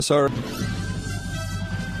Sir.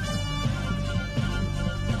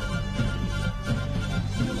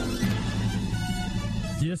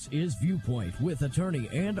 This is Viewpoint with attorney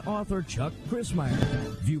and author Chuck Crismier.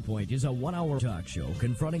 Viewpoint is a one-hour talk show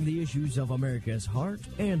confronting the issues of America's heart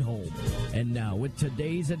and home. And now with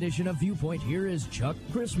today's edition of Viewpoint, here is Chuck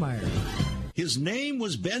Crismier. His name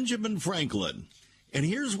was Benjamin Franklin, and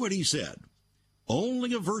here's what he said.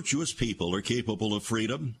 Only a virtuous people are capable of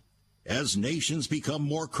freedom. As nations become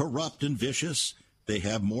more corrupt and vicious, they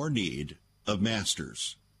have more need of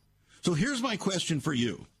masters. So here's my question for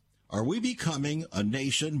you. Are we becoming a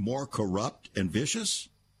nation more corrupt and vicious?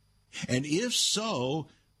 And if so,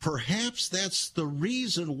 perhaps that's the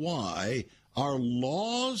reason why our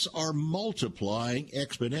laws are multiplying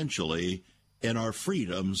exponentially and our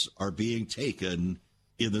freedoms are being taken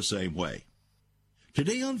in the same way.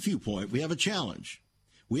 Today on Viewpoint, we have a challenge.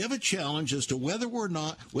 We have a challenge as to whether or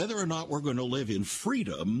not we're going to live in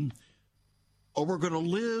freedom or we're going to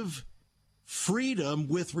live freedom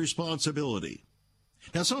with responsibility.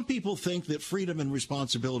 Now, some people think that freedom and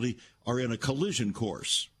responsibility are in a collision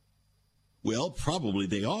course. Well, probably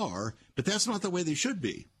they are, but that's not the way they should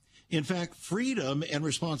be. In fact, freedom and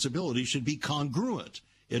responsibility should be congruent.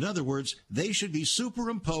 In other words, they should be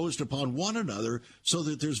superimposed upon one another so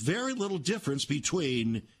that there's very little difference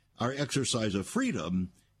between our exercise of freedom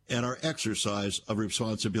and our exercise of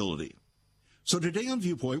responsibility. So today on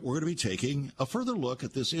Viewpoint, we're going to be taking a further look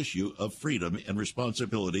at this issue of freedom and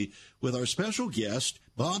responsibility with our special guest,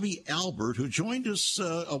 Bobby Albert, who joined us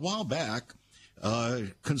a while back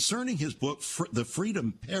concerning his book, The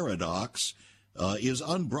Freedom Paradox. Is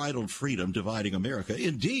unbridled freedom dividing America?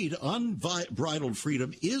 Indeed, unbridled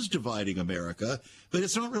freedom is dividing America, but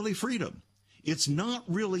it's not really freedom. It's not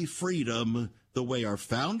really freedom the way our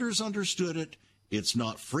founders understood it. It's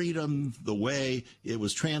not freedom the way it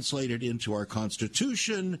was translated into our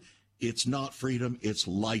Constitution. It's not freedom, it's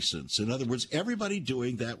license. In other words, everybody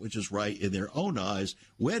doing that which is right in their own eyes,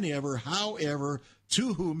 whenever, however,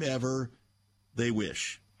 to whomever they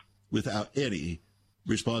wish, without any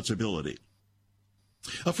responsibility.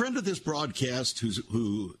 A friend of this broadcast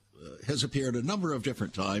who has appeared a number of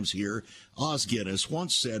different times here, Os Guinness,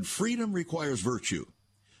 once said, freedom requires virtue,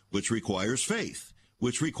 which requires faith,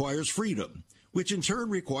 which requires freedom, which in turn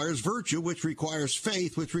requires virtue, which requires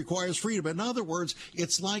faith, which requires freedom. In other words,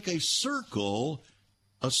 it's like a circle,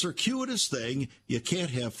 a circuitous thing. You can't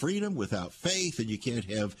have freedom without faith, and you can't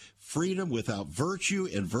have freedom without virtue,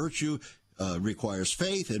 and virtue requires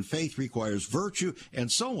faith, and faith requires virtue,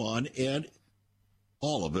 and so on, and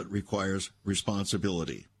all of it requires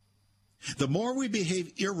responsibility. The more we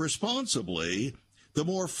behave irresponsibly, the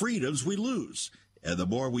more freedoms we lose. And the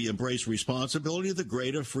more we embrace responsibility, the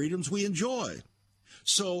greater freedoms we enjoy.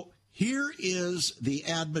 So here is the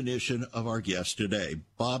admonition of our guest today,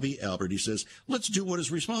 Bobby Albert. He says, let's do what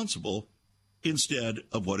is responsible instead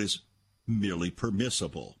of what is merely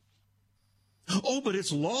permissible. Oh, but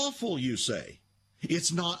it's lawful, you say.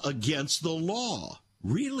 It's not against the law.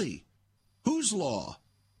 Really? Whose law?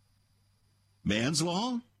 Man's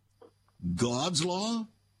law? God's law?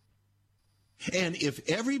 And if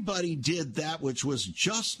everybody did that which was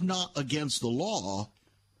just not against the law,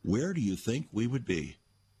 where do you think we would be?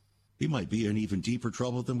 We might be in even deeper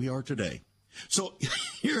trouble than we are today. So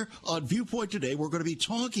here on Viewpoint today, we're going to be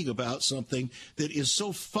talking about something that is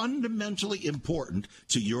so fundamentally important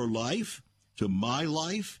to your life, to my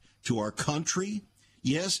life, to our country,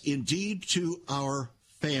 yes, indeed, to our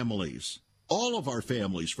families. All of our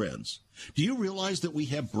families, friends. Do you realize that we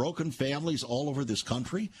have broken families all over this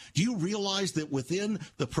country? Do you realize that within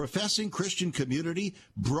the professing Christian community,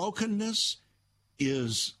 brokenness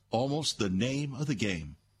is almost the name of the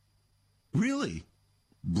game? Really?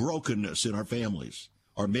 Brokenness in our families,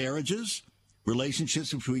 our marriages,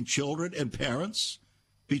 relationships between children and parents,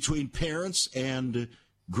 between parents and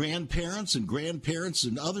grandparents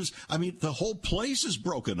and others. I mean, the whole place is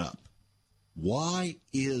broken up. Why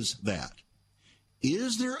is that?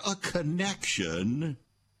 Is there a connection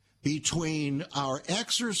between our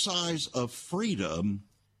exercise of freedom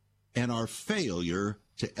and our failure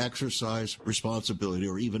to exercise responsibility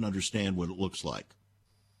or even understand what it looks like?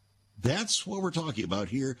 That's what we're talking about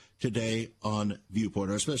here today on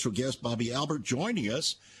Viewpoint. Our special guest, Bobby Albert, joining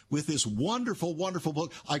us with this wonderful, wonderful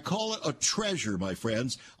book. I call it a treasure, my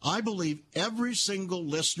friends. I believe every single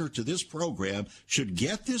listener to this program should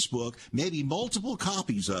get this book, maybe multiple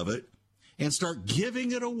copies of it, and start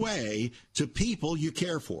giving it away to people you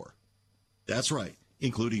care for. That's right,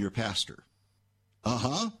 including your pastor.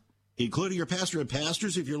 Including your pastor. And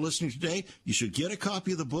pastors, if you're listening today, you should get a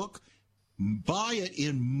copy of the book, buy it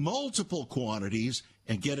in multiple quantities,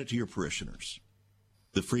 and get it to your parishioners.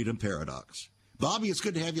 The Freedom Paradox. Bobby, it's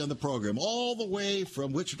good to have you on the program, all the way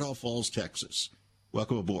from Wichita Falls, Texas.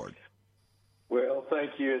 Welcome aboard. Well,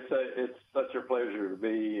 thank you. It's such a pleasure to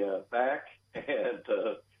be back and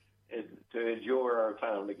to enjoy our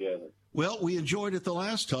time together. Well, we enjoyed it the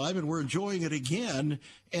last time, and we're enjoying it again.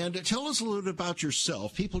 And tell us a little bit about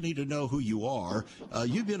yourself. People need to know who you are.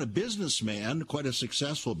 You've been a businessman, quite a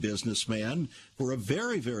successful businessman, for a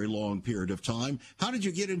very, very long period of time. How did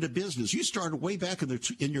you get into business? You started way back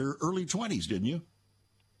in your early 20s, didn't you?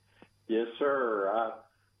 Yes, sir.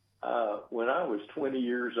 When I was 20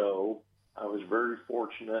 years old, I was very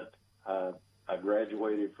fortunate. I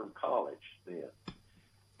graduated from college then.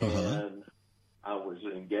 And I was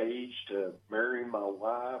engaged to marry my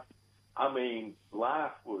wife. I mean,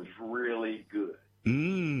 life was really good.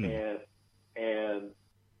 And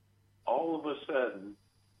all of a sudden,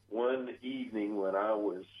 one evening when I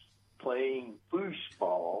was playing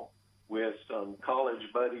foosball with some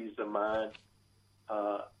college buddies of mine,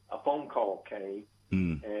 a phone call came,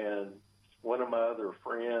 and one of my other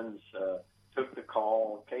friends took the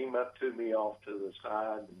call, came up to me off to the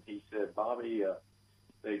side, and he said, "Bobby,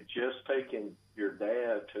 they've just taken your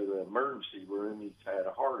dad to the emergency room. He's had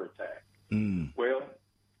a heart attack." Well,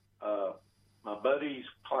 my buddies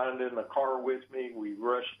climbed in the car with me. We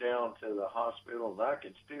rushed down to the hospital, and I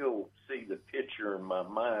could still see the picture in my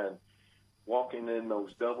mind, walking in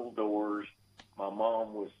those double doors. My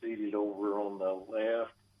mom was seated over on the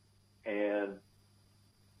left, and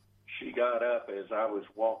she got up as I was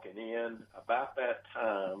walking in. About that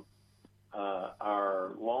time,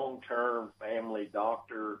 our long-term family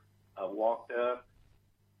doctor walked up,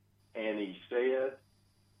 and he said,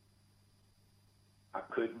 "I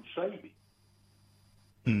couldn't save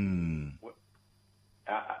him."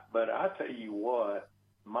 But I tell you what,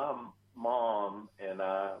 my mom and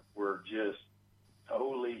I were just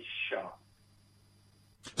totally shocked.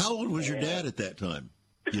 How old was your dad at that time?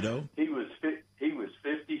 You know, he was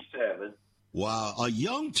 57. Wow, a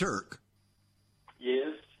young Turk.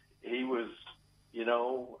 Yes, he was.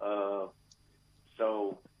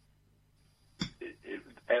 So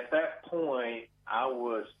at that point, I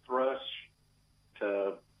was thrust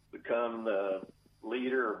to become the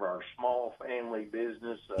leader of our small family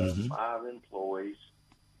business of 5 employees,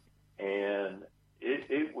 and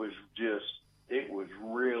it was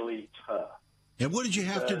really tough. And what did you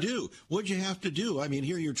have to do? What did you have to do? I mean,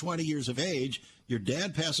 here you're 20 years of age. Your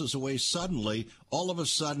dad passes away suddenly. All of a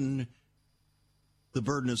sudden, the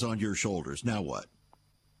burden is on your shoulders. Now what?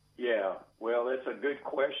 Yeah, well, that's a good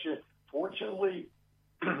question. Fortunately,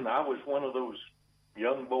 I was one of those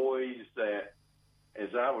young boys that,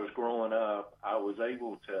 as I was growing up, I was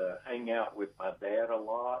able to hang out with my dad a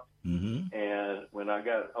lot. And when I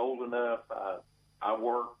got old enough, I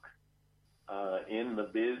worked in the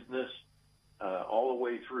business all the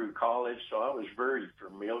way through college, so I was very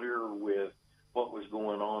familiar with what was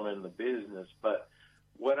going on in the business. But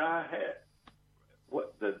what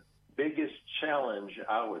the biggest challenge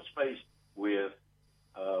I was faced with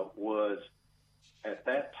was, at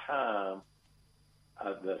that time,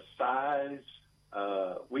 the size.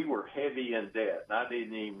 We were heavy in debt, and I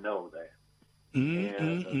didn't even know that.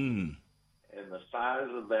 And the size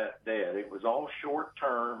of that debt, it was all short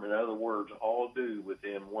term. In other words, all due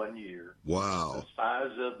within 1 year. Wow. The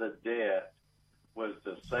size of the debt was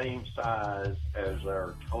the same size as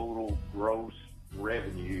our total gross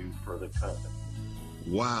revenue for the company.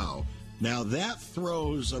 Wow. Now that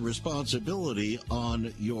throws a responsibility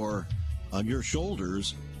on your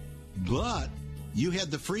shoulders, but you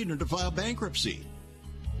had the freedom to file bankruptcy.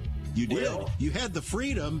 You did. Well, you had the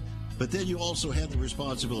freedom, but then you also had the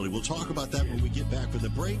responsibility. We'll talk about that when we get back from the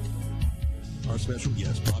break. Our special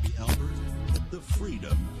guest, Bobby Albert, the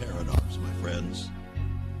Freedom Paradox, my friends.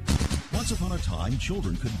 Once upon a time,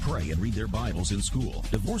 children could pray and read their Bibles in school.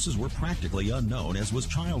 Divorces were practically unknown, as was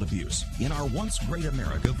child abuse. In our once great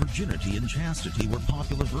America, virginity and chastity were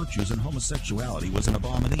popular virtues, and homosexuality was an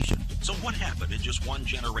abomination. So what happened in just one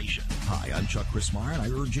generation? Hi, I'm Chuck Chrismeyer, and I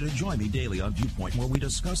urge you to join me daily on Viewpoint, where we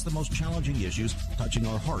discuss the most challenging issues touching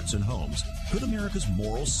our hearts and homes. Could America's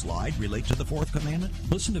moral slide relate to the Fourth Commandment?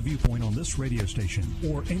 Listen to Viewpoint on this radio station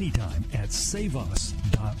or anytime at saveus.org.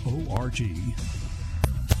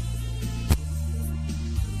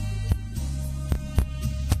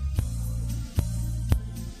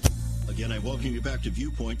 Again, I welcome you back to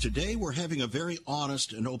Viewpoint. Today, we're having a very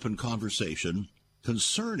honest and open conversation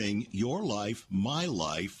concerning your life, my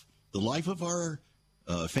life, the life of our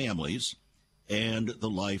families, and the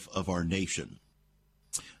life of our nation.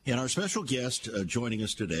 And our special guest joining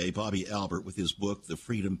us today, Bobby Albert, with his book, The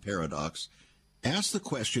Freedom Paradox, asks the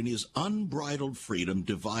question, is unbridled freedom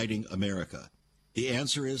dividing America? The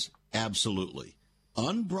answer is absolutely.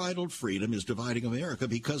 Unbridled freedom is dividing America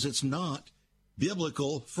because it's not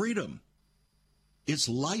biblical freedom. It's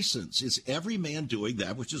license. It's every man doing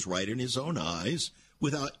that which is right in his own eyes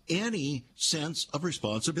without any sense of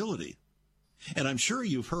responsibility. And I'm sure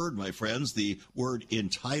you've heard, my friends, the word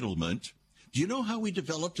entitlement. Do you know how we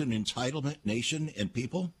developed an entitlement nation and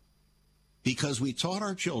people? Because we taught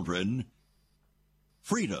our children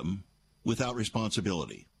freedom without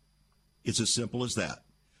responsibility. It's as simple as that.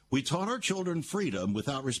 We taught our children freedom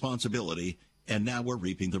without responsibility, and now we're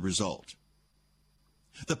reaping the result.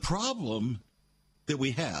 The problem that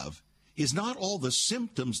we have is not all the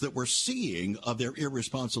symptoms that we're seeing of their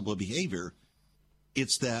irresponsible behavior.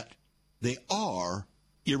 It's that they are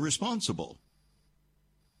irresponsible.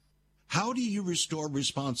 How do you restore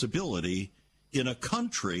responsibility in a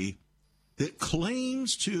country that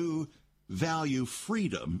claims to value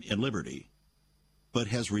freedom and liberty, but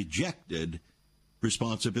has rejected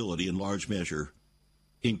responsibility in large measure,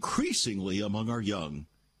 increasingly among our young,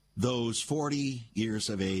 those 40 years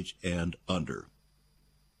of age and under?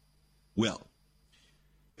 Well,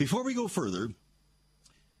 before we go further,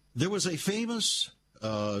 there was a famous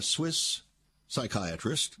Swiss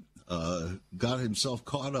psychiatrist, got himself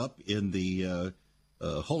caught up in the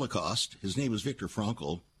Holocaust. His name was Viktor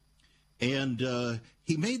Frankl, and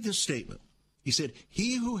he made this statement. He said,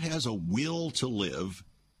 "He who has a will to live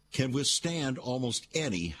can withstand almost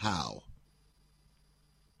any how."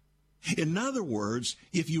 In other words,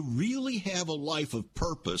 if you really have a life of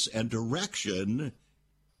purpose and direction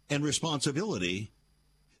and responsibility,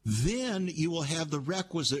 then you will have the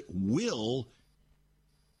requisite will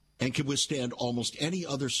and can withstand almost any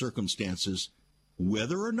other circumstances,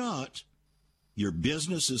 whether or not your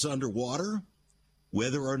business is underwater,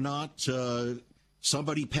 whether or not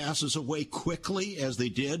somebody passes away quickly, as they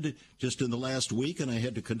did just in the last week, and I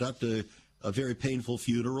had to conduct a very painful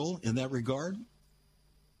funeral in that regard.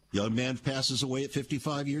 Young man passes away at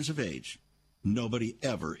 55 years of age. Nobody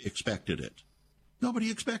ever expected it.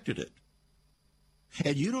 Nobody expected it.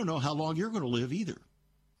 And you don't know how long you're going to live either.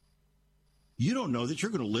 You don't know that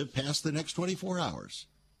you're going to live past the next 24 hours.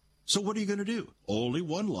 So what are you going to do? Only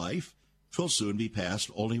one life. 'Twill soon be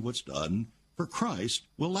past. Only what's done for Christ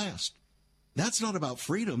will last. That's not about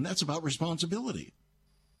freedom. That's about responsibility.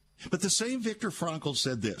 But the same Viktor Frankl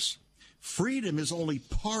said this: freedom is only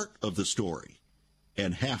part of the story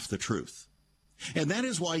and half the truth. And that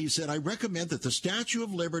is why he said, I recommend that the Statue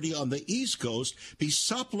of Liberty on the East Coast be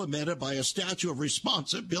supplemented by a Statue of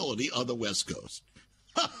Responsibility on the West Coast.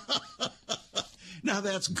 Now,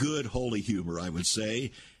 that's good, holy humor, I would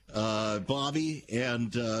say, Bobby.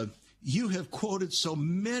 And you have quoted so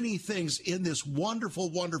many things in this wonderful,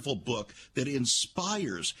 wonderful book that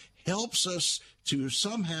inspires, helps us to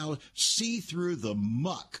somehow see through the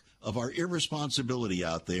muck of our irresponsibility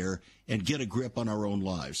out there and get a grip on our own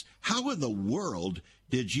lives. How in the world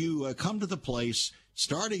did you come to the place,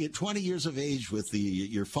 starting at 20 years of age with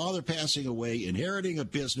your father passing away, inheriting a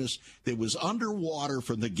business that was underwater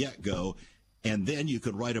from the get-go, and then you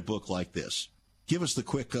could write a book like this? Give us the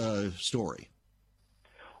quick story.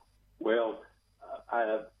 Well,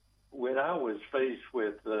 when I was faced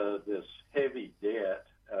with this heavy debt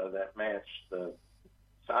that matched the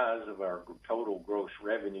size of our total gross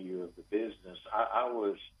revenue of the business, I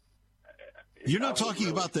was... You're not talking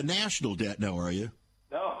about the national debt now, are you?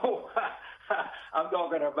 No, I'm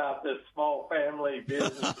talking about this small family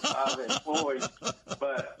business of 5 employees.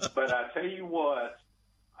 But I tell you what,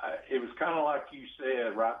 it was kind of like you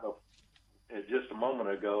said just a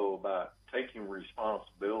moment ago about taking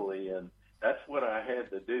responsibility, and that's what I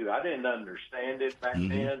had to do. I didn't understand it back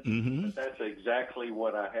then, but that's exactly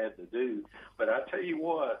what I had to do. But I tell you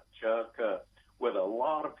what, Chuck, with a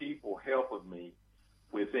lot of people helping me,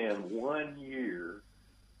 within 1 year,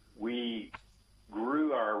 we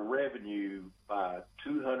grew our revenue by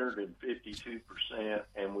 252%,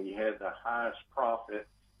 and we had the highest profit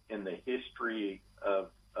in the history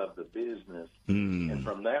of the business. And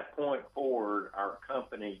from that point forward, our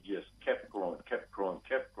company just kept growing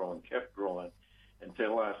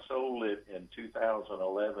until I sold it in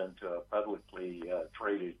 2011 to a publicly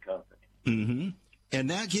traded company. And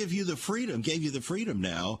that gave you the freedom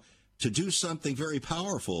now to do something very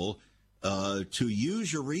powerful, to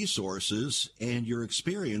use your resources and your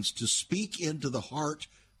experience to speak into the heart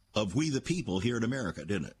of we the people here in America,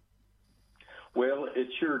 didn't it? Well, it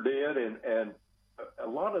sure did, and a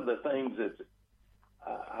lot of the things that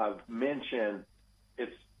I've mentioned,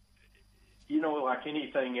 it's, like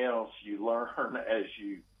anything else, you learn as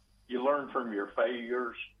you learn from your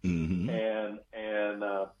failures,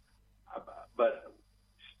 but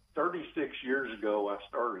 36 years ago, I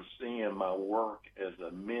started seeing my work as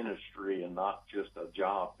a ministry and not just a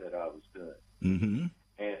job that I was doing. Mm-hmm.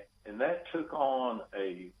 And that took on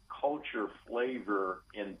a culture flavor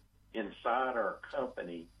inside our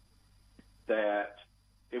company that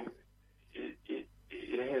it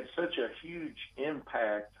had such a huge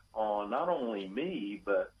impact on not only me,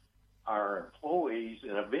 but our employees.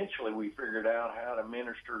 And eventually we figured out how to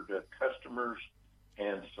minister to customers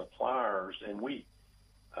and suppliers. And we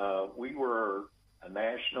were a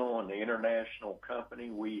national and international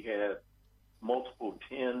company. We had multiple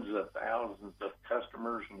tens of thousands of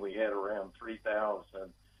customers, and we had around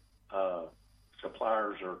 3,000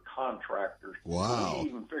 suppliers or contractors. Wow. We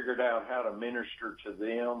even figured out how to minister to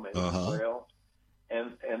them as well.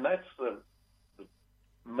 And that's the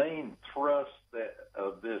main thrust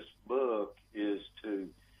of this book is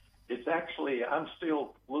it's actually, I'm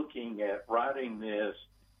still looking at writing this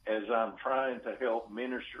as I'm trying to help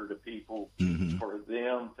minister to people for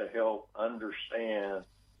them to help understand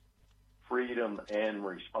freedom and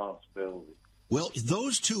responsibility. Well,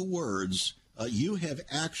 those two words, you have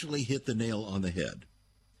actually hit the nail on the head.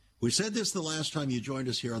 We said this the last time you joined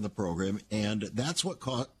us here on the program, and that's what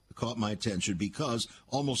caught my attention because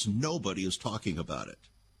almost nobody is talking about it.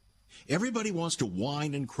 Everybody wants to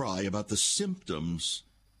whine and cry about the symptoms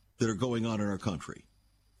that are going on in our country.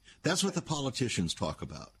 That's what the politicians talk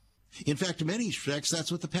about. In fact, in many respects,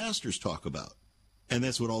 that's what the pastors talk about. And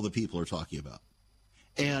that's what all the people are talking about.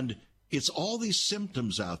 And it's all these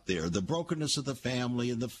symptoms out there, the brokenness of the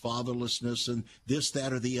family and the fatherlessness and this,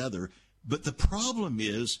 that, or the other. But the problem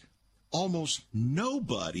is almost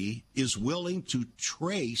nobody is willing to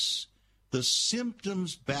trace the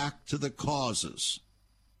symptoms back to the causes.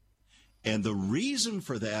 And the reason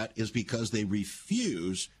for that is because they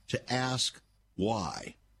refuse to ask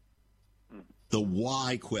why. The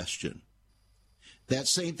why question. That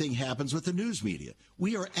same thing happens with the news media.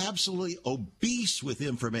 We are absolutely obese with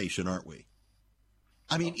information, aren't we?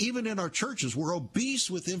 I mean, even in our churches, we're obese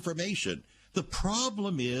with information. The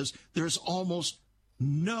problem is there's almost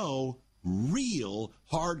no real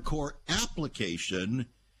hardcore application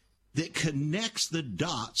that connects the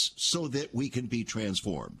dots so that we can be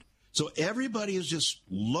transformed. So everybody is just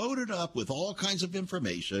loaded up with all kinds of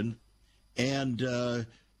information, and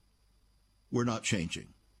we're not changing.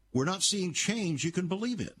 We're not seeing change you can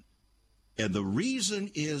believe in. And the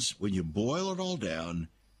reason is, when you boil it all down,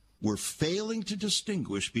 we're failing to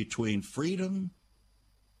distinguish between freedom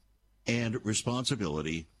and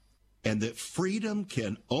responsibility, and that freedom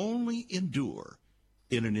can only endure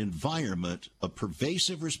in an environment of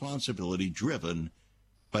pervasive responsibility driven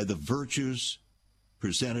by the virtues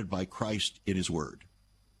presented by Christ in his word.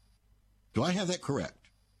 Do I have that correct?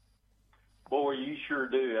 Boy, you sure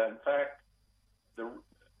do. In fact,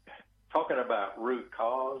 talking about root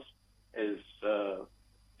cause is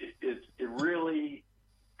it really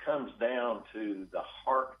comes down to the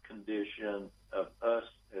heart condition of us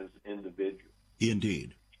as individuals.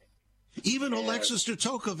 Indeed. Even Alexis de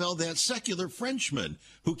Tocqueville, that secular Frenchman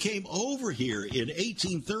who came over here in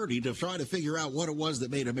 1830 to try to figure out what it was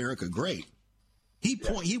that made America great,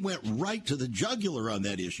 he went right to the jugular on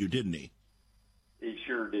that issue, didn't he? He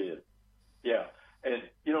sure did. Yeah. And,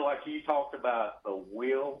 like you talked about the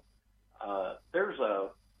will, there's a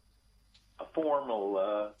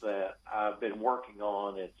formula that I've been working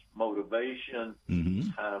on. It's motivation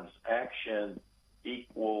times action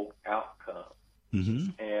equal outcome.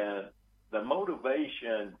 And the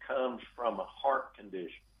motivation comes from a heart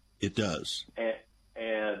condition. It does.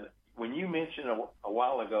 And when you mentioned a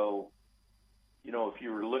while ago, if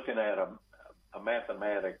you were looking at a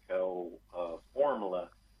mathematical formula,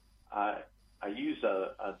 I use an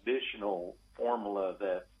additional formula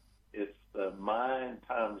that it's the mind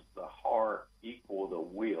times the heart equal the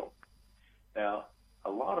will. Now, a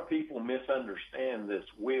lot of people misunderstand this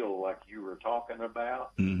will like you were talking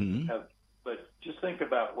about. But just think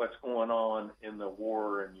about what's going on in the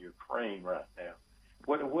war in Ukraine right now.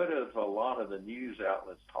 What if a lot of the news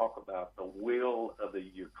outlets talk about the will of the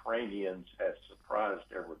Ukrainians has surprised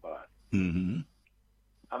everybody?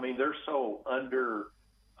 I mean, they're so under,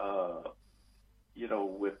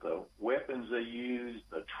 with the weapons they use,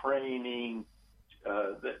 the training,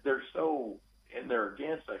 they're so, and they're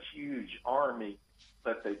against a huge army,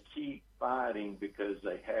 but they keep fighting because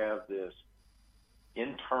they have this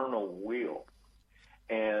internal will.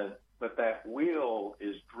 But that will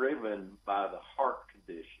is driven by the heart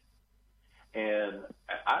condition. And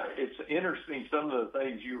it's interesting, some of the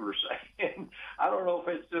things you were saying. I don't know if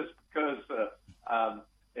it's just because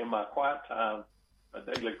in my quiet time,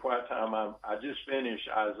 my daily quiet time, I just finished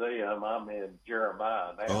Isaiah. I'm in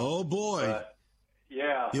Jeremiah now. Oh, boy.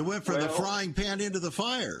 Yeah. You went from the frying pan into the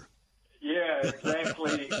fire. Yeah,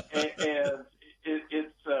 exactly. and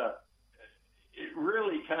it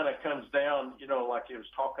really kind of comes down, like he was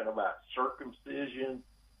talking about circumcision.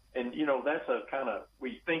 And, that's a kind of,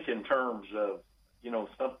 we think in terms of,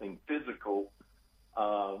 something physical.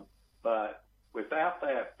 But without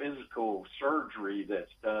that physical surgery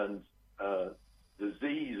that's done,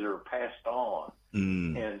 disease are passed on.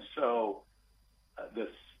 And so the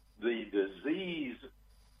disease,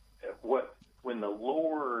 when the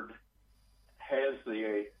Lord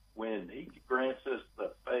when he grants us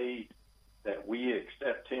the faith that we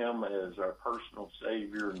accept him as our personal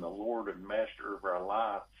Savior and the Lord and Master of our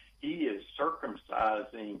life, he is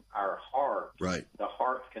circumcising our heart, right? The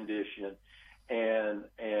heart condition. And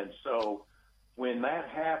so when that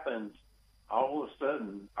happens, all of a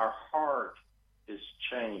sudden our heart is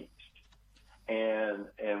changed.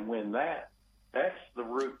 And when that's the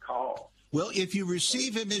root cause. Well, if you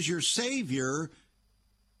receive him as your Savior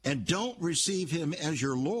and don't receive him as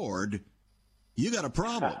your Lord, you got a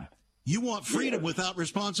problem. You want freedom without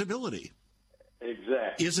responsibility.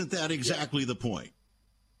 Exactly. Isn't that exactly the point?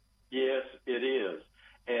 Yes, it is.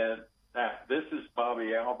 And this is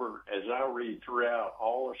Bobby Albert. As I read throughout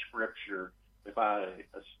all of Scripture,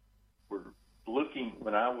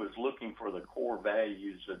 when I was looking for the core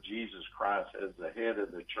values of Jesus Christ as the head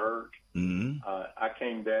of the church, I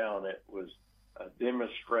came down. It was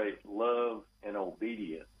demonstrate love and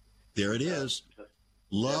obedience. There it is.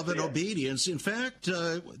 Love and obedience. In fact,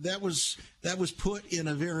 that was put in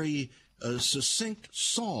a very succinct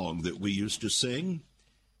song that we used to sing.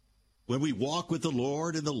 When we walk with the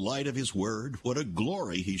Lord in the light of his word, what a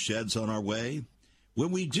glory he sheds on our way.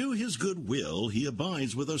 When we do his good will, he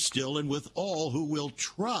abides with us still and with all who will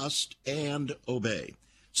trust and obey.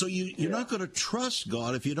 So you're not going to trust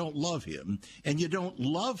God if you don't love him, and you don't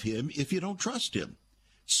love him if you don't trust him.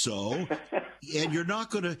 So, and you're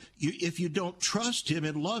not going to, if you don't trust him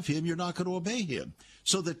and love him, you're not going to obey him.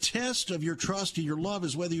 So the test of your trust and your love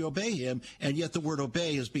is whether you obey him, and yet the word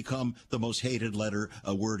obey has become the most hated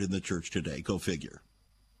word in the church today. Go figure.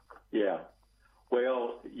 Yeah.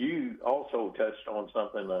 Well, you also touched on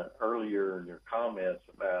something earlier in your comments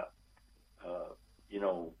about,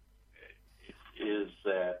 is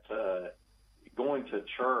that going to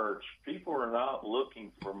church, people are not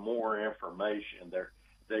looking for more information.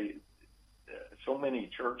 So many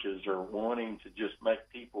churches are wanting to just make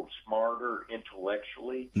people smarter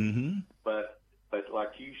intellectually, but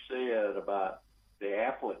like you said about the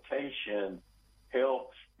application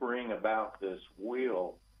helps bring about this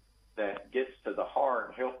will that gets to the heart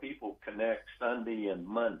and help people connect Sunday and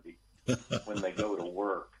Monday when they go to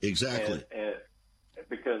work. Exactly. And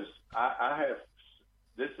because I have,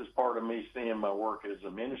 this is part of me seeing my work as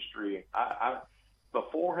a ministry.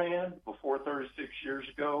 Before 36 years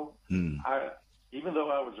ago, even though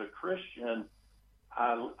I was a Christian,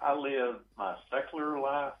 I lived my secular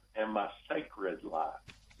life and my sacred life.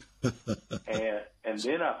 and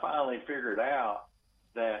then I finally figured out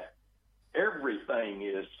that everything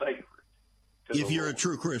is sacred. If you're a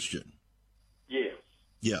true Christian. Yes.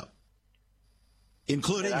 Yeah.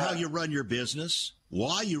 Including how you run your business,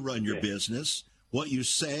 why you run your business, what you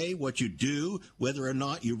say, what you do, whether or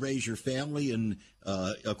not you raise your family in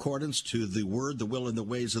accordance to the word, the will, and the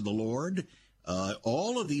ways of the Lord.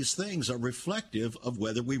 All of these things are reflective of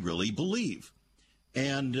whether we really believe.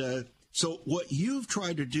 And so what you've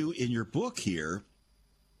tried to do in your book here,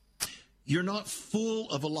 you're not full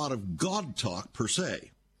of a lot of God talk per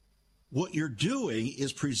se. What you're doing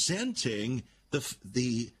is presenting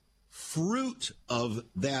the fruit of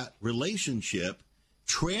that relationship,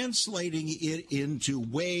 translating it into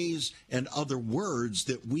ways and other words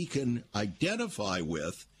that we can identify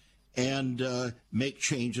with and make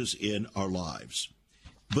changes in our lives.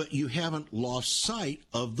 But you haven't lost sight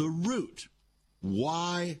of the root,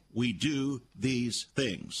 why we do these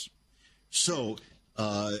things. So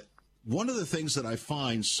one of the things that I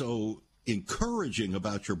find so encouraging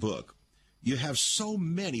about your book, you have so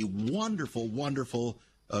many wonderful, wonderful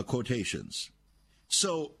quotations.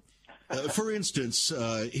 So, for instance,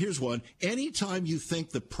 here's one. Anytime you think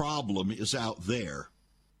the problem is out there,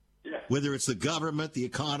 whether it's the government, the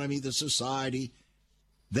economy, the society,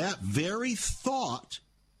 that very thought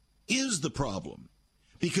is the problem.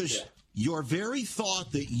 Because your very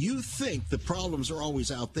thought that you think the problems are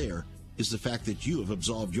always out there is the fact that you have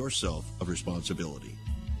absolved yourself of responsibility.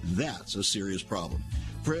 That's a serious problem.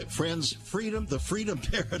 Friends, the freedom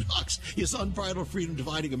paradox is unbridled freedom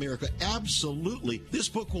dividing America. Absolutely. This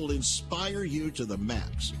book will inspire you to the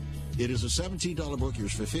max. It is a $17 book.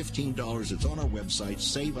 Here's for $15. It's on our website,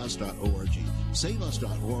 saveus.org.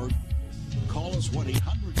 Saveus.org. Call us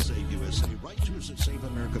 1-800-SAVE-USA. Write to us at Save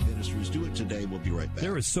America Ministries. Do it today. We'll be right back.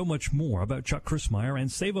 There is so much more about Chuck Crismier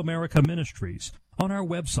and Save America Ministries on our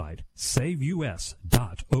website, saveus.org.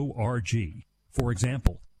 For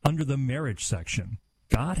example, under the marriage section,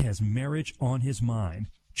 God has marriage on his mind.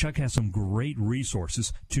 Chuck has some great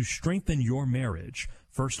resources to strengthen your marriage.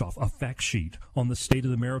 First off, a fact sheet on the state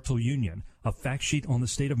of the marital union, a fact sheet on the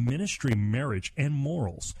state of ministry, marriage, and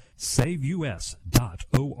morals. SaveUS.org.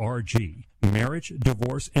 Marriage,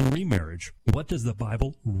 divorce, and remarriage. What does the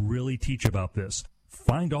Bible really teach about this?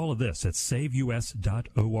 Find all of this at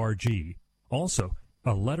SaveUS.org. Also,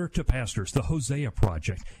 a letter to pastors, the Hosea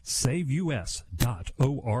Project, SaveUS.org,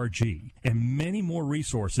 and many more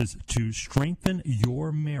resources to strengthen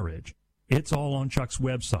your marriage. It's all on Chuck's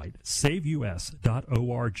website,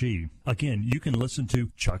 SaveUS.org. Again, you can listen to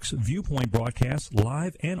Chuck's Viewpoint broadcast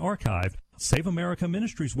live and archived. Save America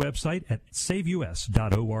Ministries website at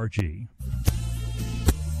SaveUS.org.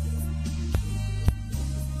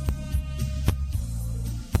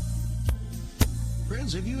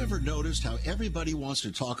 Friends, have you ever noticed how everybody wants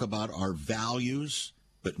to talk about our values,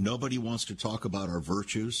 but nobody wants to talk about our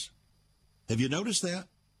virtues? Have you noticed that?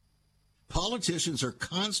 Politicians are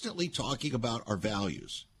constantly talking about our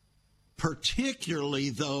values, particularly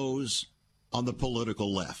those on the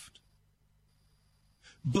political left.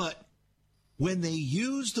 But when they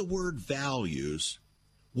use the word values,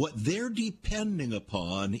 what they're depending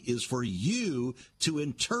upon is for you to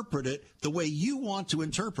interpret it the way you want to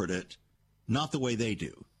interpret it, not the way they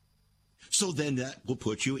do. So then that will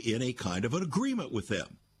put you in a kind of an agreement with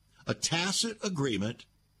them, a tacit agreement,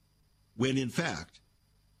 when in fact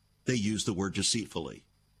they use the word deceitfully.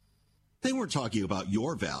 They weren't talking about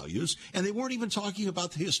your values, and they weren't even talking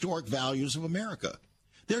about the historic values of America.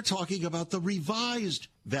 They're talking about the revised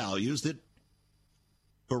values that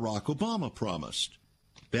Barack Obama promised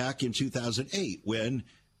back in 2008 when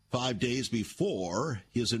 5 days before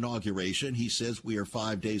his inauguration, he says we are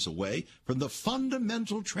 5 days away from the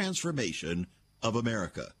fundamental transformation of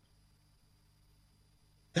America.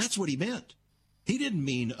 That's what he meant. He didn't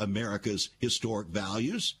mean America's historic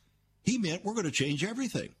values. He meant we're going to change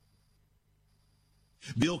everything.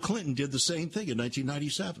 Bill Clinton did the same thing in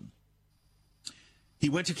 1997. He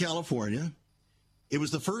went to California. It was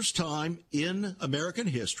the first time in American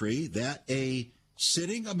history that a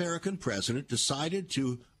sitting American president decided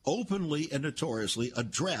to openly and notoriously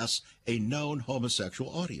address a known homosexual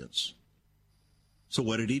audience. So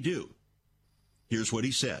what did he do? Here's what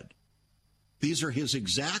he said. These are his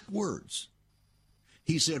exact words.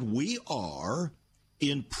 He said, "We are,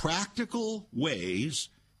 in practical ways,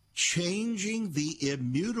 changing the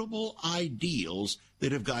immutable ideals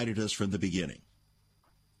that have guided us from the beginning."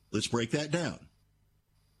 Let's break that down.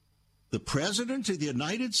 The President of the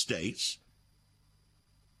United States,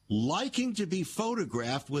 liking to be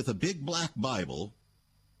photographed with a big black Bible,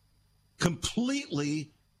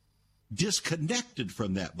 completely disconnected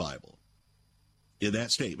from that Bible. In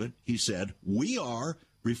that statement, he said, "We are,"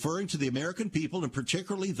 referring to the American people and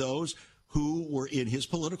particularly those who were in his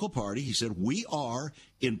political party. He said, "We are,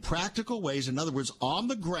 in practical ways," in other words, on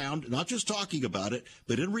the ground, not just talking about it,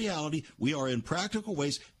 but in reality, we are in practical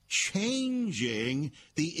ways changing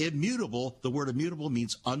the immutable. The word immutable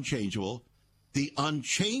means unchangeable. The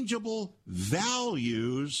unchangeable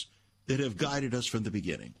values that have guided us from the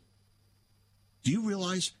beginning. Do you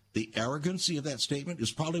realize the arrogancy of that statement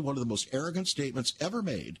is probably one of the most arrogant statements ever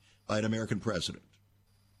made by an American president,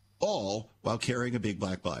 all while carrying a big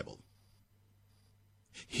black Bible?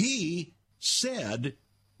 He said,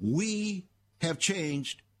 we have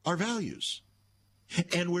changed our values,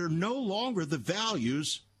 and we're no longer the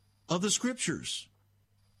values of the Scriptures.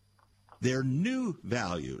 They're new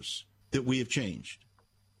values that we have changed.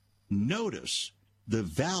 Notice the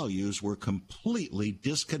values were completely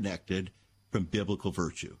disconnected from biblical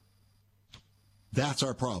virtue. That's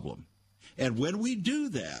our problem. And when we do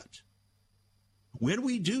that,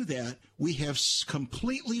 we have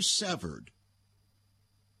completely severed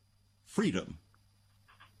freedom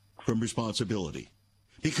from responsibility,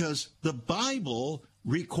 because the Bible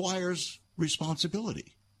requires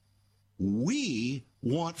responsibility. We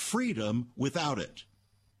want freedom without it.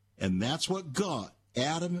 And that's what got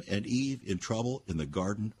Adam and Eve in trouble in the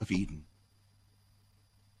Garden of Eden.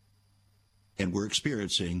 And we're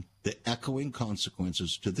experiencing the echoing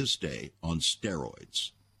consequences to this day on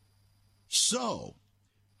steroids. So,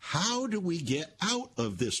 how do we get out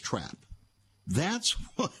of this trap? That's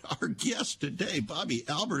what our guest today, Bobby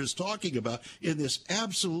Albert, is talking about in this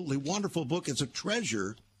absolutely wonderful book. It's a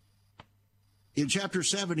treasure. In chapter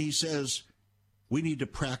 7, he says, we need to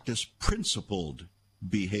practice principled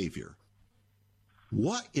behavior.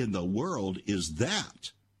 What in the world is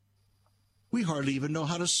that? We hardly even know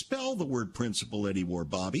how to spell the word principle anymore,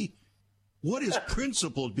 Bobby. What is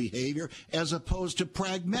principled behavior as opposed to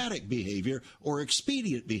pragmatic behavior or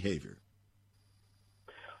expedient behavior?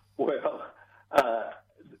 Well,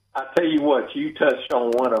 I tell you what, you touched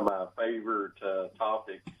on one of my favorite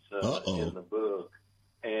topics in the book.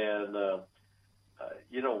 And,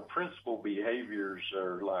 principal behaviors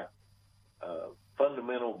are like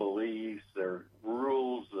fundamental beliefs. They're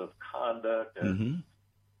rules of conduct. And,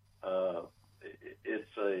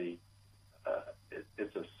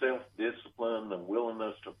 it's a self-discipline, the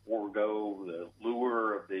willingness to forego the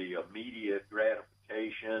lure of the immediate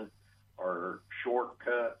gratification or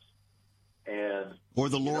shortcuts. Or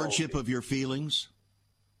the lordship of your feelings?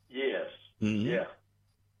 Yes. Mm-hmm. Yeah.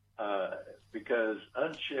 Because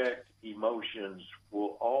unchecked emotions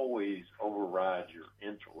will always override your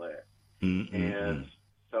intellect. Mm-hmm. And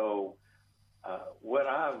so what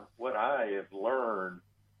I have learned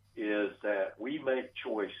is that we make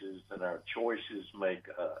choices and our choices make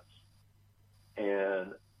us.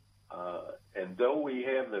 And though we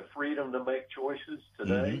have the freedom to make choices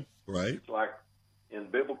today, right? It's like in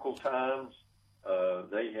biblical times,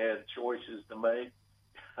 they had choices to make.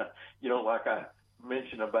 Like I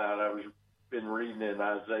mentioned about, I've been reading in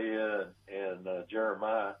Isaiah and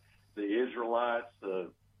Jeremiah, the Israelites,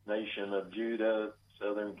 the nation of Judah,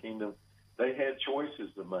 southern kingdom, they had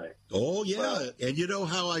choices to make. Oh, yeah. And you know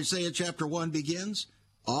how Isaiah chapter 1 begins?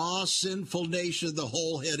 Ah, sinful nation, the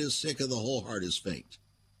whole head is sick and the whole heart is faint.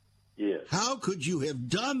 Yes. How could you have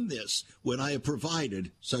done this when I have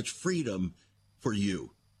provided such freedom for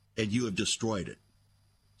you and you have destroyed it?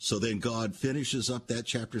 So then God finishes up that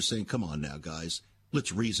chapter saying, come on now, guys,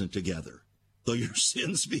 let's reason together. Though your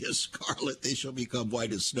sins be as scarlet, they shall become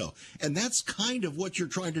white as snow. And that's kind of what you're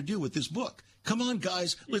trying to do with this book. Come on,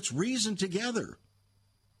 guys, let's reason together.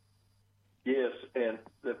 Yes, and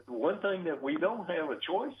the one thing that we don't have a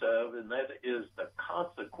choice of, and that is the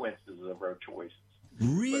consequences of our choices.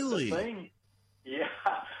 Really? But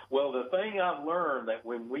the thing I've learned that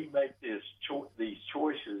when we make these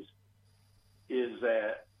choices is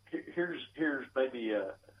that here's maybe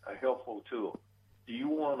a helpful tool. Do you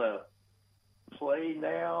want to play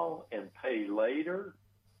now and pay later,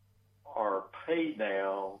 or pay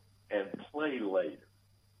now and play later?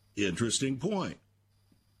 Interesting point.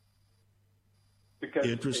 Because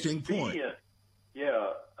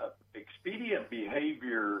expedient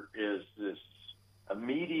behavior is this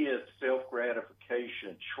immediate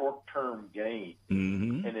self-gratification, short-term gain,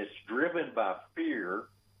 and it's driven by fear.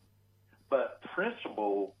 But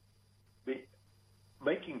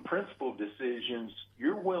making principled decisions,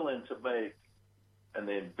 you're willing to make an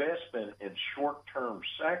investment in short-term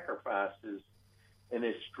sacrifices, and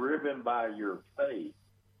it's driven by your faith.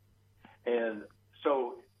 And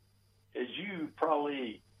so, as you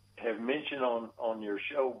probably have mentioned on your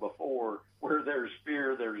show before, where there's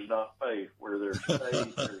fear, there's not faith. Where there's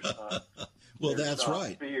faith, there's not. Well, that's not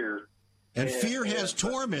right. Fear. And fear has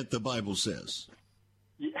torment, the Bible says.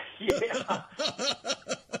 Yeah.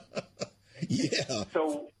 Yeah.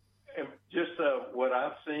 So, just what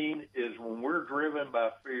I've seen is when we're driven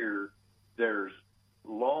by fear, there's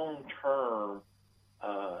long-term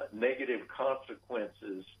negative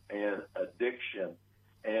consequences and addiction.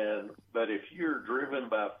 But if you're driven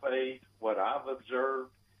by faith, what I've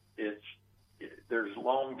observed, there's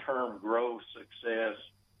long-term growth, success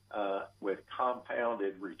with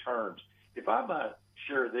compounded returns. If I might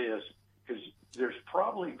share this, because there's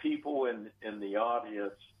probably people in the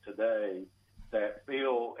audience today that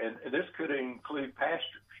feel, and this could include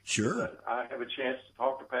pastors. Sure. I have a chance to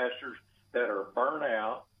talk to pastors that are burnt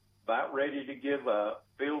out, about ready to give up,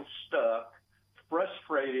 feel stuck,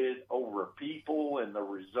 frustrated over people and the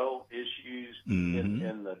result issues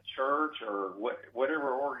in the church or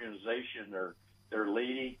whatever organization they're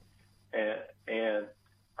leading, and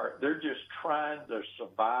they're just trying to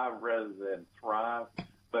survive rather than thrive.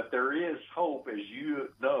 But there is hope, as you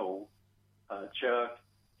know, Chuck,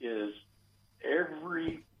 is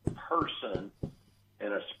every person,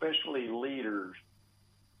 and especially leaders,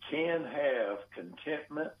 can have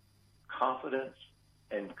contentment, confidence,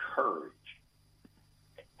 and courage.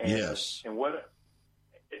 Yes. And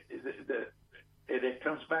it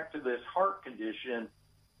comes back to this heart condition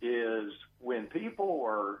is when people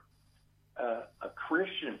are a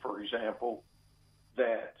Christian, for example,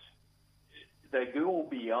 that they go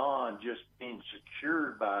beyond just being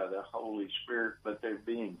secured by the Holy Spirit, but they're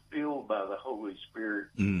being filled by the Holy Spirit.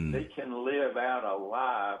 They can live out a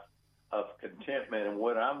life of contentment. And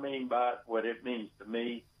what I mean by what it means to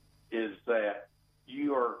me is that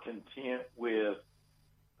you are content with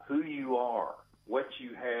who you are what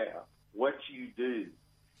you have, what you do.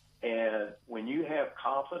 And when you have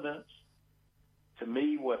confidence, to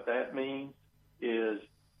me, what that means is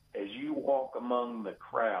as you walk among the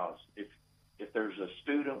crowds, if there's a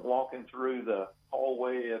student walking through the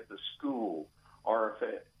hallway at the school, or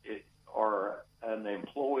or an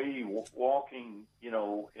employee walking,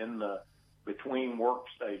 in the between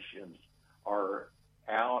workstations, or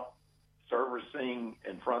out servicing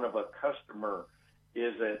in front of a customer,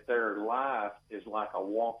 is that their life is like a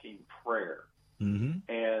walking prayer. Mm-hmm.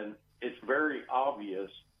 And it's very obvious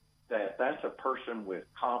that that's a person with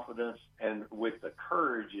confidence and with the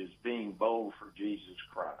courage is being bold for Jesus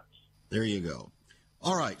Christ. There you go.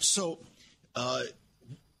 All right. So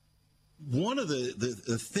one of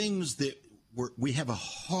the things that we have a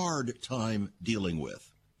hard time dealing with,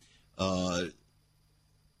 in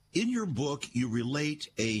your book, you relate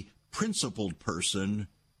a principled person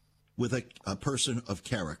with a person of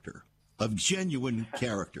character, of genuine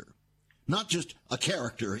character. Not just a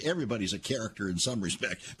character. Everybody's a character in some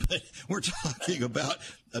respect, but we're talking about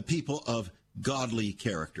people of godly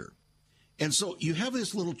character. And so you have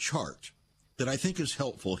this little chart that I think is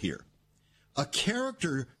helpful here. A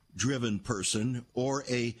character-driven person or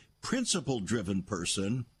a principle-driven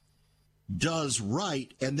person does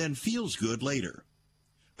right and then feels good later.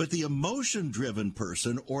 But the emotion-driven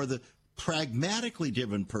person or the pragmatically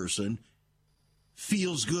driven person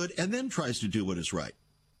feels good and then tries to do what is right.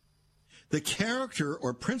 The character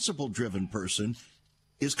or principle-driven person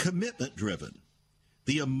is commitment-driven.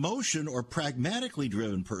 The emotion or pragmatically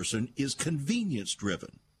driven person is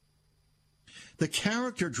convenience-driven. The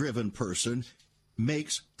character-driven person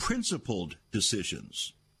makes principled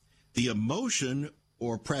decisions. The emotion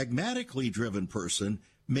or pragmatically driven person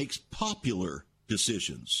makes popular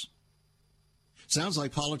decisions. Sounds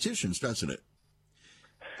like politicians, doesn't it?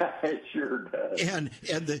 It sure does. And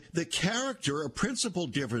the character or principle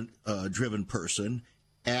driven person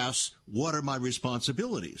asks, what are my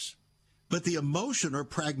responsibilities? But the emotion or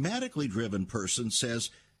pragmatically driven person says,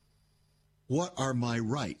 what are my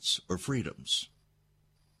rights or freedoms?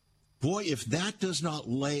 Boy, if that does not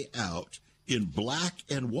lay out in black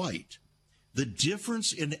and white the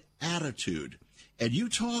difference in attitude, and you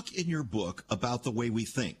talk in your book about the way we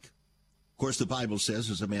think. Of course, the Bible says,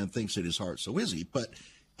 as a man thinks in his heart, so is he. But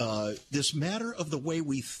this matter of the way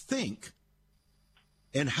we think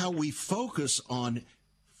and how we focus on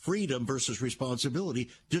freedom versus responsibility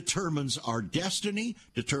determines our destiny,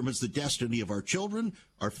 determines the destiny of our children,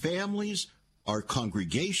 our families, our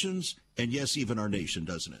congregations, and yes, even our nation,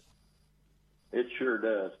 doesn't it? It sure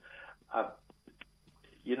does.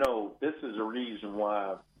 This is a reason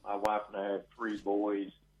why my wife and I have 3 boys,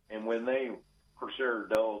 and when they, of course, they're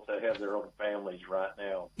adults, they have their own families right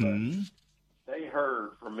now, but they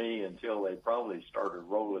heard from me until they probably started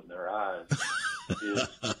rolling their eyes,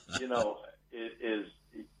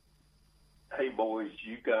 hey, boys,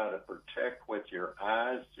 you got to protect what your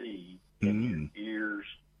eyes see and your ears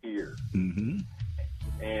hear. Mm-hmm.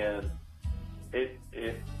 And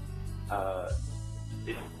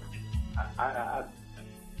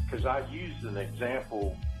because I used an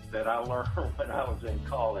example that I learned when I was in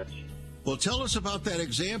college. Well, tell us about that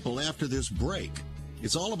example after this break.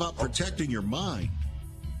 It's all about protecting your mind.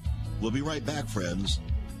 We'll be right back, friends.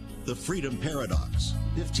 The Freedom Paradox.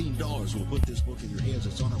 $15 will put this book in your hands.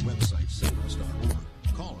 It's on our website, saveus.org.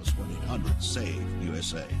 Call us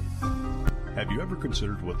 1-800-SAVE-USA. Have you ever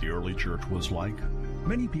considered what the early church was like?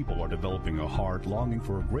 Many people are developing a heart longing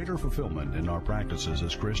for a greater fulfillment in our practices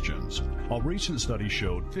as Christians. A recent study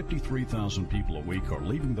showed 53,000 people a week are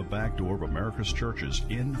leaving the back door of America's churches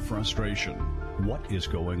in frustration. What is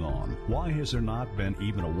going on? Why has there not been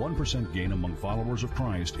even a 1% gain among followers of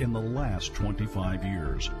Christ in the last 25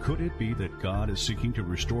 years? Could it be that God is seeking to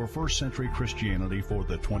restore first century Christianity for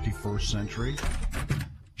the 21st century?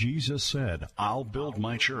 Jesus said, I'll build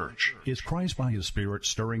my church. Is Christ by his Spirit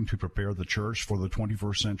stirring to prepare the church for the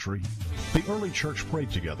 21st century? The early church prayed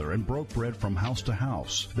together and broke bread from house to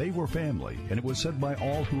house. They were family, and it was said by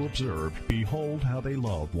all who observed, behold how they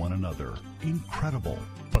love one another. Incredible.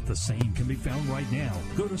 But the same can be found right now.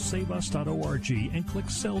 Go to saveus.org and click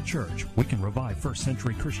Cell Church. We can revive first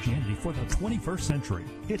century Christianity for the 21st century.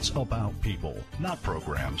 It's about people, not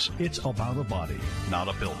programs. It's about a body, not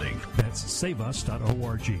a building. That's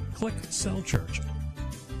saveus.org. Click Cell Church.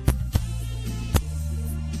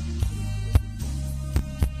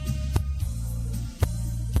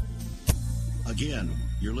 Again,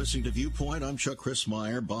 you're listening to Viewpoint. I'm Chuck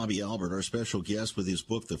Christmeyer. Bobby Albert, our special guest with his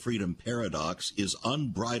book, The Freedom Paradox, is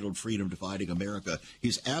Unbridled Freedom Dividing America.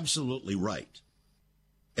 He's absolutely right.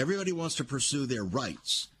 Everybody wants to pursue their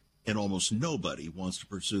rights, and almost nobody wants to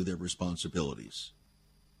pursue their responsibilities.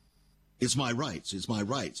 It's my rights, it's my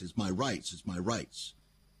rights, it's my rights, it's my rights.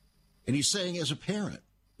 And he's saying, as a parent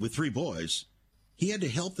with 3 boys, he had to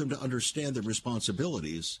help them to understand their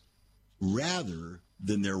responsibilities rather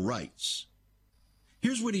than their rights.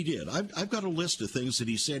 Here's what he did. I've got a list of things that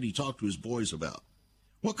he said he talked to his boys about.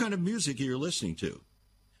 What kind of music are you listening to?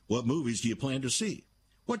 What movies do you plan to see?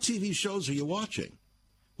 What TV shows are you watching?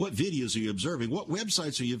 What videos are you observing? What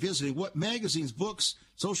websites are you visiting? What magazines, books,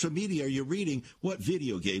 social media are you reading? What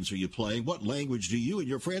video games are you playing? What language do you and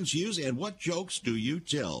your friends use? And what jokes do you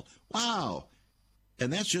tell? Wow.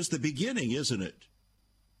 And that's just the beginning, isn't it?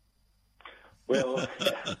 Well,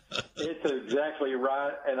 it's exactly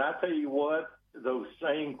right. And I tell you what, those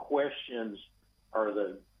same questions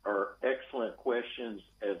are excellent questions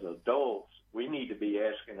as adults we need to be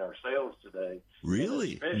asking ourselves today.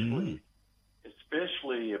 Really?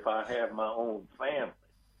 Especially if I have my own family.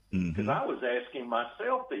 Because I was asking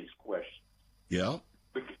myself these questions. Yeah.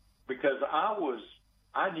 Because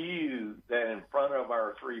I knew that in front of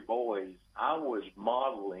our 3 boys, I was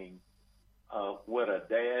modeling what a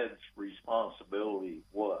dad's responsibility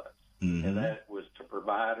was. And that was to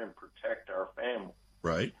provide and protect our family.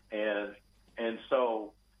 Right. And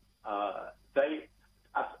so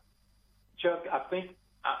Chuck, I think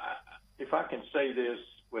if I can say this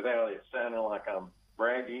without it sounding like I'm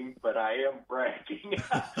bragging, but I am bragging,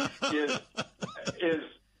 is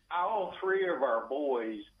all 3 of our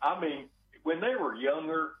boys, I mean, when they were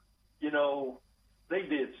younger, they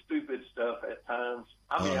did stupid stuff at times.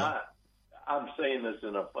 I mean, I'm saying this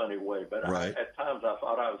in a funny way, but right. At times I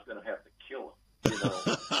thought I was going to have to kill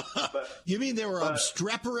them. But, you mean they were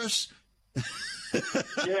obstreperous?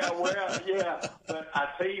 Yeah. But I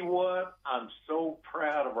tell you what, I'm so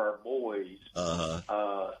proud of our boys.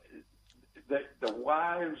 The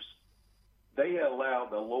wives, they allowed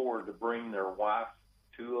the Lord to bring their wife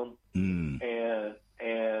to them,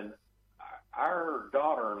 and our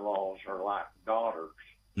daughter-in-laws are like daughters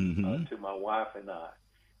to my wife and I.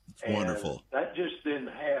 It's wonderful. That just didn't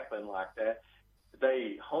happen like that.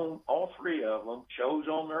 All 3 of them chose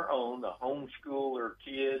on their own to homeschool their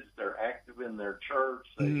kids. They're active in their church.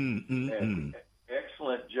 They have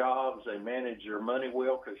excellent jobs. They manage their money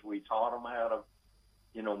well because we taught them how to,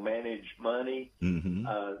 manage money.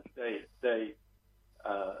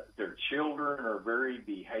 Their children are very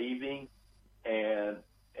behaving, and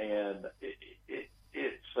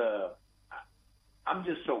I'm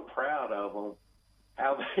just so proud of them.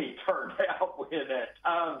 How they turned out when at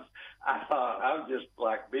times I thought I was just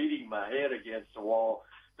like beating my head against the wall.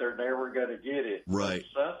 They're never going to get it. Right.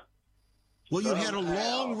 Well, you had a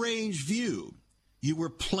long-range view. You were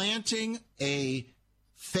planting a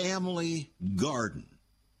family garden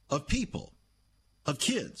of people, of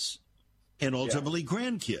kids, and ultimately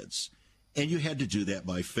grandkids. And you had to do that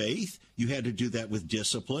by faith. You had to do that with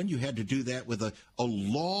discipline. You had to do that with a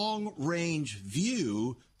long-range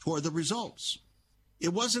view toward the results.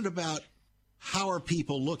 It wasn't about how are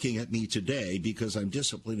people looking at me today because I'm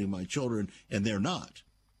disciplining my children and they're not.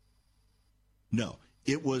 No,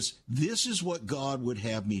 it was this is what God would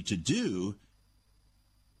have me to do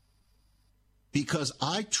because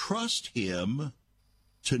I trust him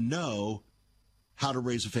to know how to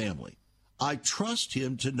raise a family. I trust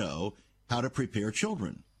him to know how to prepare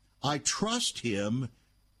children. I trust him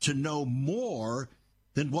to know more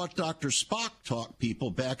than what Dr. Spock taught people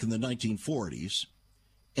back in the 1940s.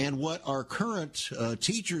 And what our current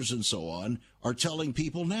teachers and so on are telling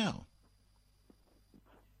people now.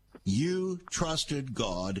 You trusted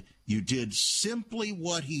God. You did simply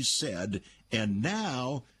what he said. And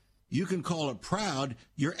now you can call it proud.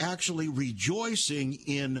 You're actually rejoicing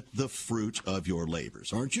in the fruit of your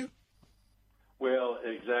labors, aren't you? Well,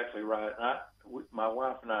 exactly right. My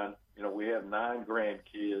wife and I, we have 9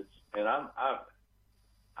 grandkids. And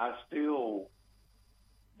I still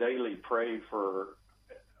daily pray for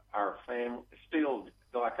our family, still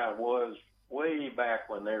like I was way back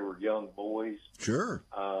when they were young boys. Sure.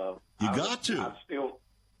 Got to. I feel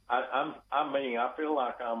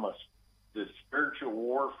like I'm the spiritual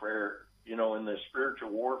warfare, in the spiritual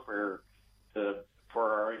warfare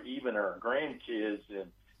for even our grandkids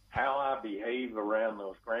and how I behave around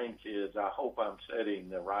those grandkids. I hope I'm setting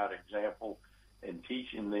the right example and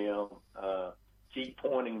teaching them, keep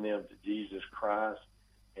pointing them to Jesus Christ.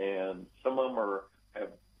 And some of them have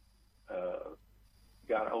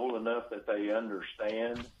got old enough that they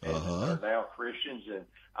understand and are now Christians. And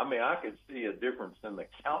I could see a difference in the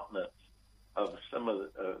countenance of some of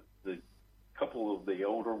the couple of the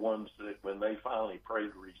older ones that when they finally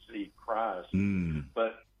prayed to receive Christ.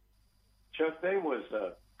 But Chuck, there was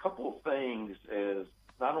a couple of things as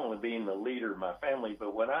not only being the leader of my family,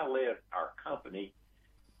 but when I led our company,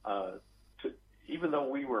 even though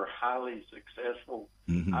we were highly successful,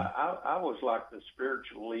 I was like the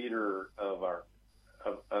spiritual leader of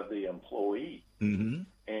the employee.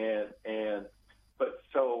 But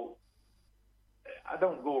so I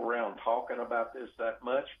don't go around talking about this that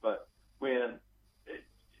much, but when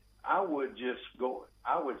I would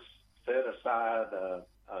set aside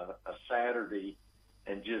a Saturday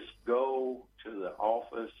and just go to the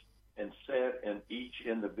office and sit in each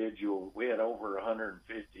individual. We had over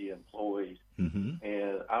 150 employees,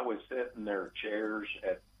 and I would sit in their chairs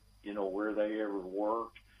at, where they ever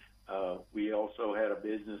worked. We also had a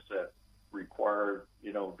business that required,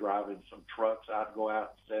 driving some trucks. I'd go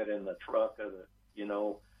out and sit in the truck of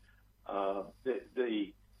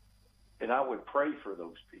and I would pray for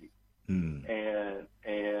those people.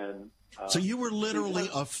 So you were literally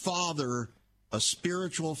a father, a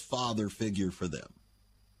spiritual father figure for them.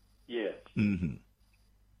 Yes.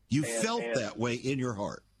 You felt that way in your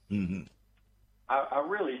heart. I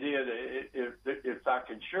really did. If I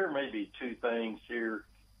could share maybe two things here,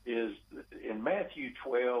 is in Matthew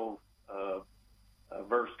 12,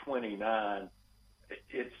 verse 29,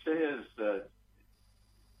 it says that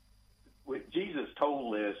Jesus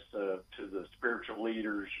told this to the spiritual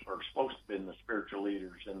leaders, or supposed to have been the spiritual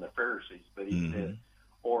leaders and the Pharisees, but he said,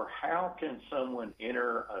 or how can someone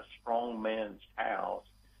enter a strong man's house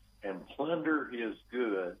and plunder his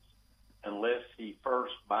goods unless he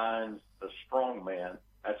first binds the strong man?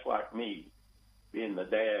 That's like me, being the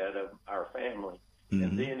dad of our family.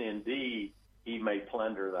 And then indeed he may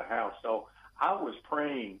plunder the house. So I was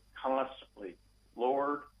praying constantly,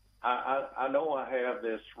 Lord, I know I have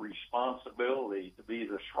this responsibility to be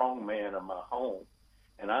the strong man of my home,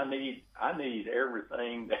 and I need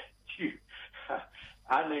everything that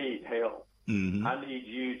I need help. I need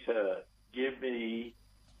you to give me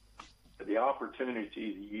the opportunity to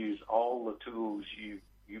use all the tools you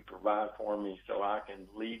provide for me so I can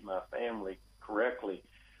lead my family correctly.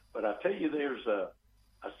 But I tell you, there's a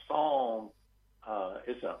song.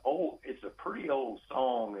 It's a pretty old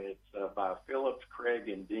song. It's by Phillips, Craig,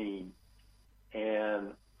 and Dean,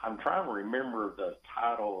 and I'm trying to remember the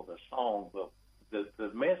title of the song. But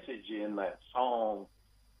the message in that song,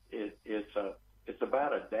 it's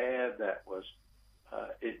about a dad that was.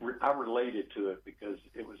 I related to it because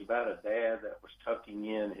it was about a dad that was tucking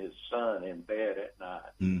in his son in bed at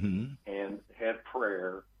night and had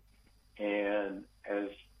prayer, and as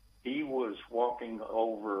he was walking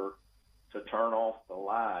over to turn off the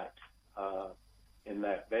light in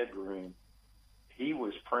that bedroom, he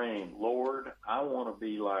was praying, Lord, I want to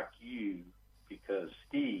be like you because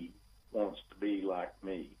he wants to be like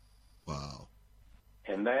me. Wow.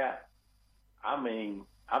 And that, I'm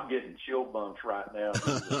getting chill bumps right now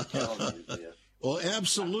telling you this. Well,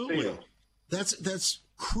 absolutely. That's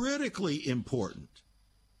critically important.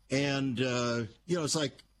 And, it's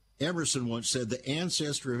like Emerson once said, the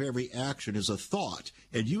ancestor of every action is a thought.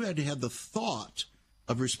 And you had to have the thought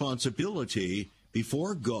of responsibility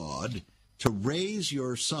before God to raise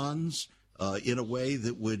your sons in a way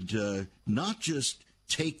that would not just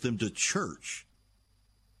take them to church,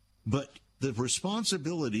 but the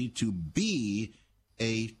responsibility to be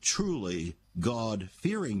a truly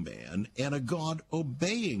God-fearing man and a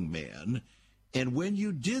God-obeying man. And when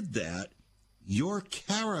you did that, your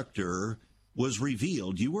character was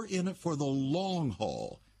revealed. You were in it for the long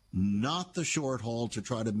haul, not the short haul to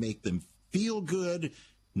try to make them feel good,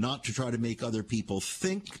 not to try to make other people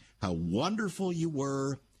think how wonderful you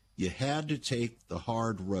were. You had to take the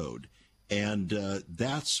hard road. And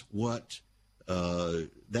that's what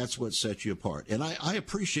set you apart. And I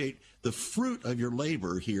appreciate the fruit of your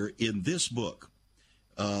labor here in this book.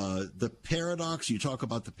 The paradox, you talk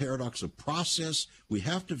about the paradox of process. We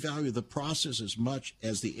have to value the process as much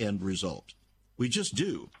as the end result. We just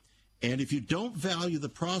do. And if you don't value the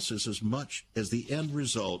process as much as the end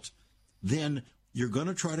result, then you're going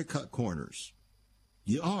to try to cut corners.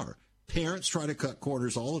 You are. Parents try to cut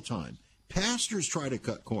corners all the time. Pastors try to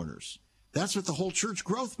cut corners. That's what the whole church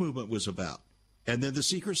growth movement was about. And then the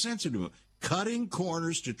seeker sensitive movement, cutting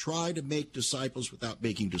corners to try to make disciples without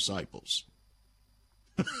making disciples.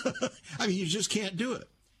 I mean, you just can't do it.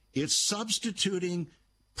 It's substituting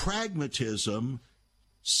pragmatism,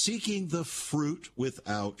 seeking the fruit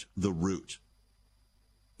without the root.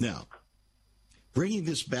 Now, bringing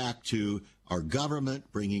this back to our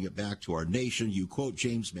government, bringing it back to our nation, you quote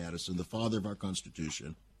James Madison, the father of our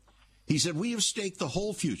Constitution. He said, we have staked the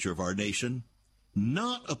whole future of our nation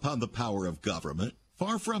not upon the power of government,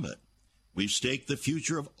 far from it, We've staked the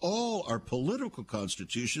future of all our political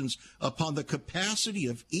constitutions upon the capacity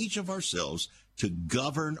of each of ourselves to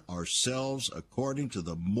govern ourselves according to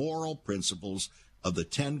the moral principles of the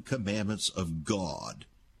 10 Commandments of God.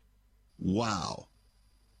 Wow.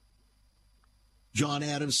 John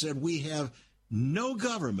Adams said, we have no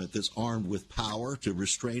government that's armed with power to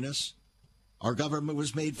restrain us. Our government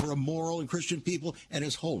was made for a moral and Christian people and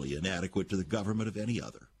is wholly inadequate to the government of any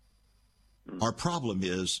other. Our problem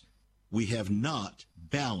is we have not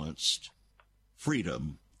balanced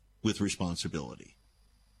freedom with responsibility.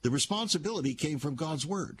 The responsibility came from God's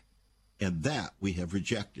word, and that we have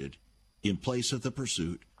rejected in place of the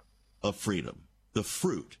pursuit of freedom, the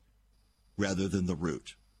fruit rather than the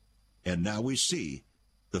root. And now we see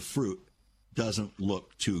the fruit doesn't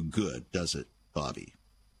look too good, does it, Bobby?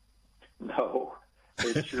 No,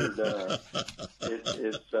 it sure does.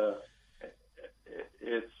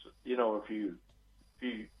 It's you know, if you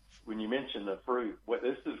when you mention the fruit,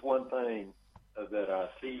 this is one thing that I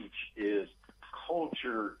teach is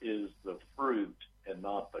culture is the fruit and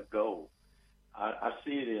not the goal. I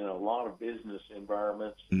see it in a lot of business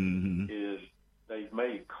environments. Mm-hmm. Is they've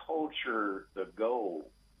made culture the goal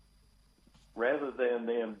rather than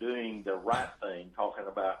them doing the right thing, talking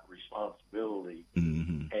about responsibility.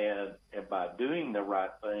 Mm-hmm. And by doing the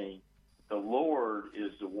right thing, the Lord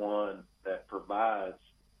is the one that provides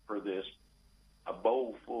for this, a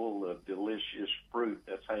bowl full of delicious fruit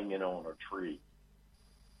that's hanging on a tree.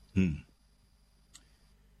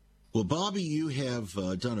 Well, Bobby, you have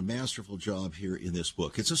done a masterful job here in this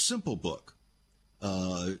book. It's a simple book,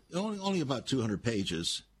 only about 200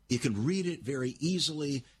 pages. You can read it very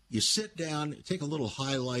easily. You sit down, take a little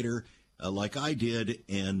highlighter like I did,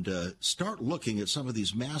 and start looking at some of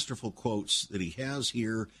these masterful quotes that he has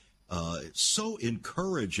here. It's so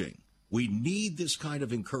encouraging. We need this kind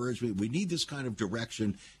of encouragement. We need this kind of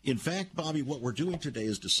direction. In fact, Bobby, what we're doing today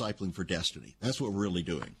is discipling for destiny. That's what we're really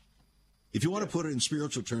doing. If you want to put it in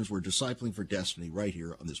spiritual terms, we're discipling for destiny right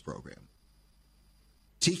here on this program.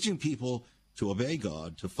 Teaching people to obey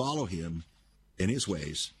God, to follow him in his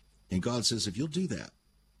ways. And God says, if you'll do that,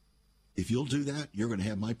 you're going to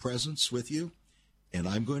have my presence with you, and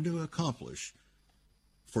I'm going to accomplish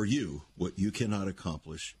for you what you cannot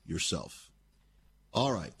accomplish yourself.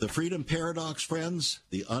 All right, the freedom paradox, friends,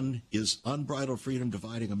 is unbridled freedom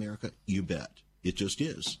dividing America? You bet. It just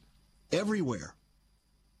is. Everywhere.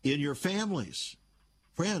 In your families.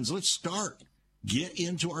 Friends, let's start. Get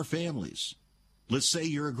into our families. Let's say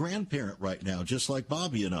you're a grandparent right now, just like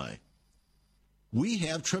Bobby and I. We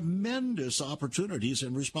have tremendous opportunities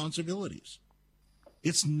and responsibilities.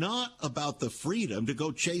 It's not about the freedom to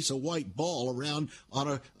go chase a white ball around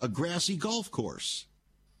on a grassy golf course.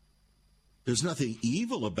 There's nothing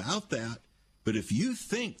evil about that, but if you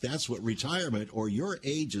think that's what retirement or your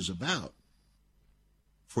age is about,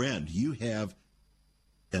 friend, you have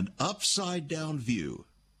an upside-down view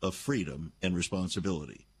of freedom and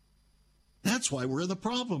responsibility. That's why we're in the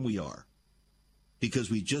problem we are, because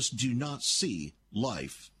we just do not see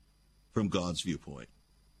life from God's viewpoint,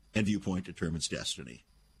 and viewpoint determines destiny.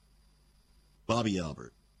 Bobby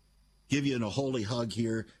Albert, give you a holy hug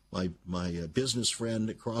here, my business friend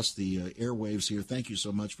across the airwaves here. Thank you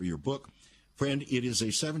so much for your book. Friend, it is a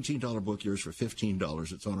 $17 book, yours for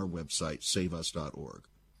 $15. It's on our website, saveus.org.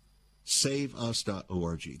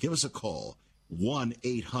 Saveus.org. Give us a call,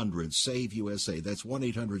 1-800-SAVE-USA. That's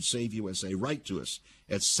 1-800-SAVE-USA. Write to us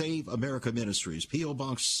at Save America Ministries, P.O.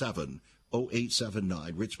 Box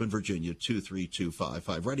 70879, Richmond, Virginia,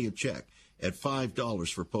 23255. Writing a check at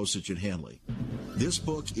 $5 for postage and handling. This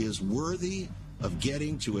book is worthy of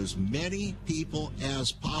getting to as many people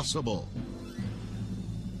as possible,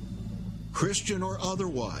 Christian or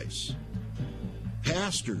otherwise,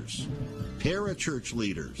 pastors, parachurch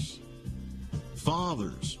leaders,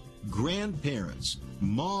 fathers, grandparents,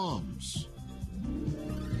 moms.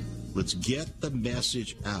 Let's get the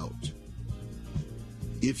message out.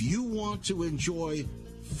 If you want to enjoy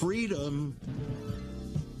freedom,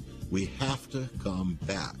 we have to come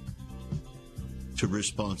back to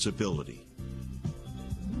responsibility.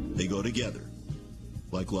 They go together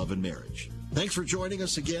like love and marriage. Thanks for joining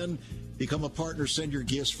us again. Become a partner. Send your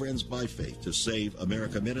gifts, friends, by faith to Save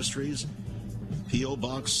America Ministries, P.O.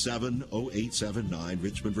 Box 70879,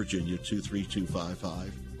 Richmond, Virginia,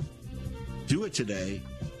 23255. Do it today.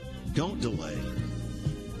 Don't delay.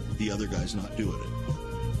 The other guy's not doing it.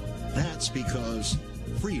 That's because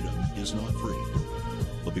freedom is not free.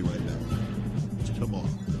 We'll be right back tomorrow.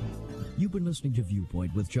 You You've been listening to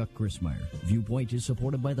Viewpoint with Chuck Chrismeyer. Viewpoint is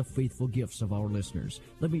supported by the faithful gifts of our listeners.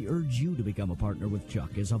 Let me urge you to become a partner with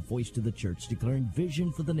Chuck as a voice to the church declaring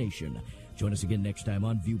vision for the nation. Join us again next time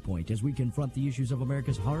on Viewpoint as we confront the issues of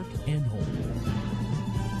America's heart and home.